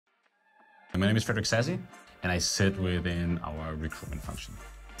My name is Sassi, and I sit within our recruitment function.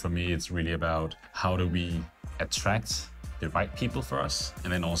 For me, it's really about how do we attract the right people for us,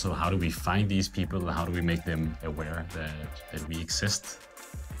 and then also how do we find these people, how do we make them aware that we exist.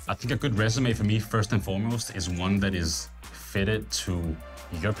 I think a good resume for me, first and foremost, is one that is fitted to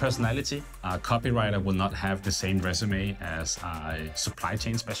your personality. A copywriter will not have the same resume as a supply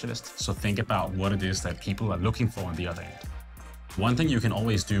chain specialist. So think about what it is that people are looking for on the other end. One thing you can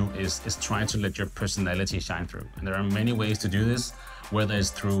always do is try to let your personality shine through. And there are many ways to do this, whether it's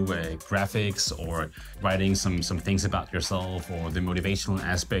through graphics or writing some things about yourself or the motivational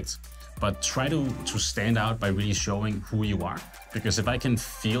aspects. But try to stand out by really showing who you are. Because if I can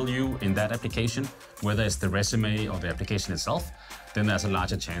feel you in that application, whether it's the resume or the application itself, then there's a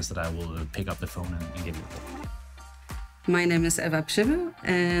larger chance that I will pick up the phone and give you a call. My name is Eva Pschive,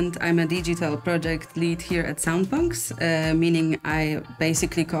 and I'm a digital project lead here at Soundboks, meaning I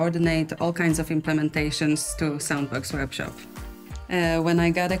basically coordinate all kinds of implementations to Soundboks webshop. When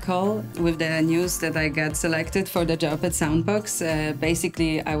I got a call with the news that I got selected for the job at Soundboks,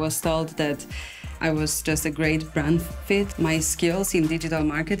 basically I was told that I was just a great brand fit. My skills in digital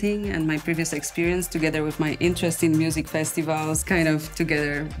marketing and my previous experience together with my interest in music festivals kind of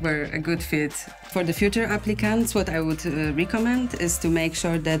together were a good fit. For the future applicants, what I would recommend is to make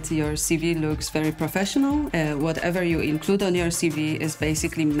sure that your CV looks very professional. Whatever you include on your CV is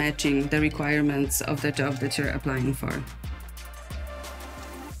basically matching the requirements of the job that you're applying for.